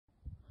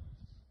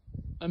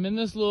I'm in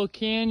this little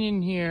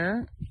canyon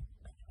here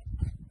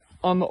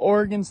on the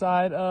Oregon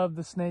side of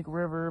the Snake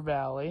River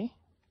Valley.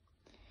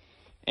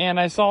 And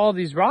I saw all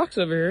these rocks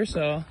over here,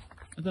 so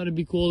I thought it'd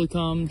be cool to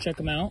come check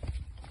them out.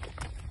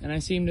 And I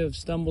seem to have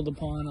stumbled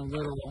upon a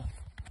little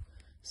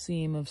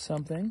seam of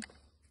something.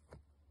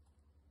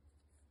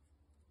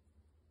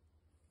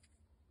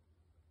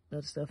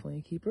 That's definitely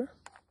a keeper.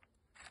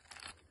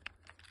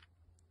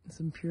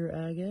 Some pure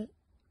agate.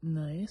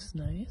 Nice,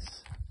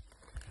 nice.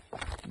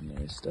 And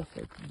there's stuff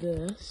like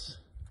this.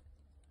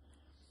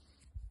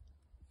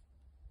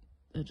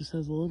 That just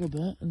has a little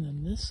bit. And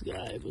then this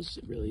guy was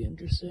really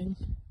interesting.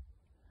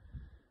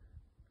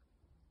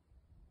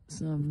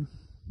 Some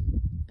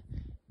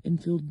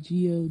infilled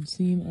geode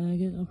seam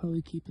agate. I'll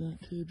probably keep that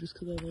too, just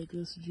because I like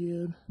this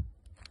geode.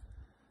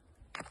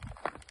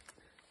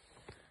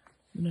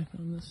 And I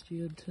found this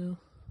geode too.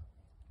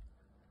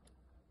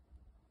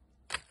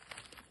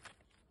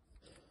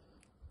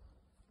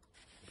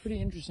 Pretty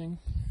interesting.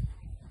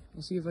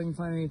 We'll see if I can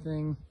find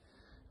anything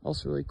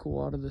else really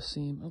cool out of this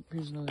seam. Oh,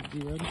 here's another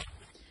geode.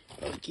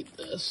 I'll keep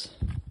this.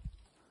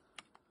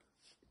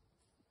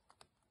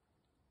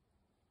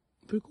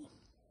 Pretty cool.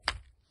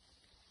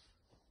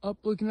 Up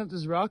looking at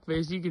this rock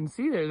face, you can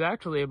see there's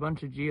actually a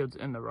bunch of geodes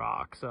in the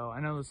rock, so I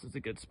know this is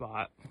a good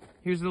spot.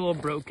 Here's a little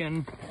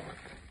broken,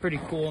 pretty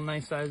cool,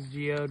 nice sized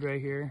geode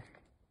right here.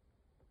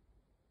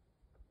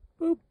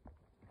 Boop.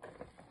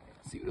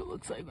 See what it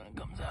looks like when it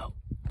comes out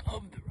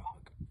of the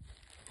rock.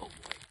 Oh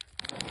boy.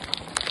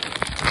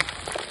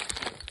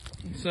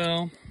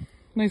 So,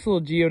 nice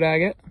little geode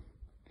agate.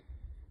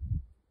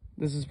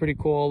 This is pretty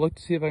cool. I'll look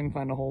to see if I can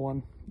find a whole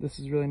one. This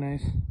is really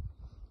nice.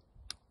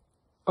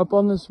 Up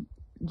on this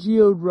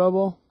geode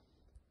rubble.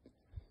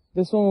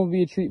 This one will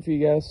be a treat for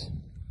you guys.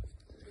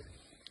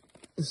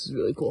 This is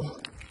really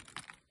cool.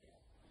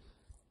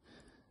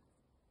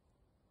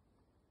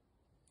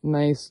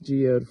 Nice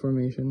geode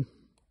formation.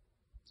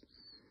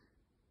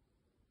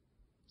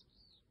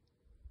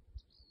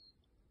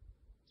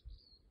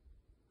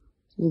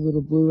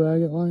 Little blue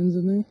agate lines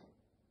in there.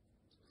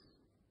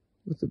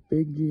 With the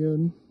big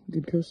geode,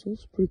 good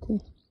crystals. Pretty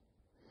cool.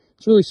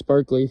 It's really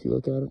sparkly if you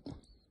look at it.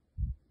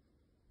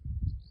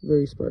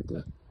 Very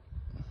sparkly.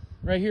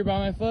 Right here by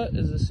my foot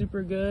is a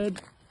super good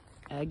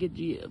agate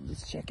geode.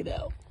 Let's check it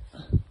out.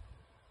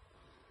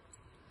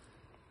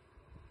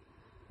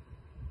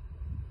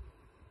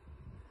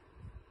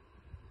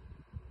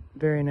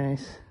 Very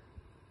nice.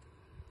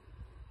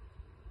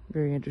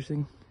 Very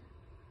interesting.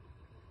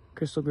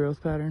 Crystal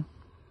growth pattern.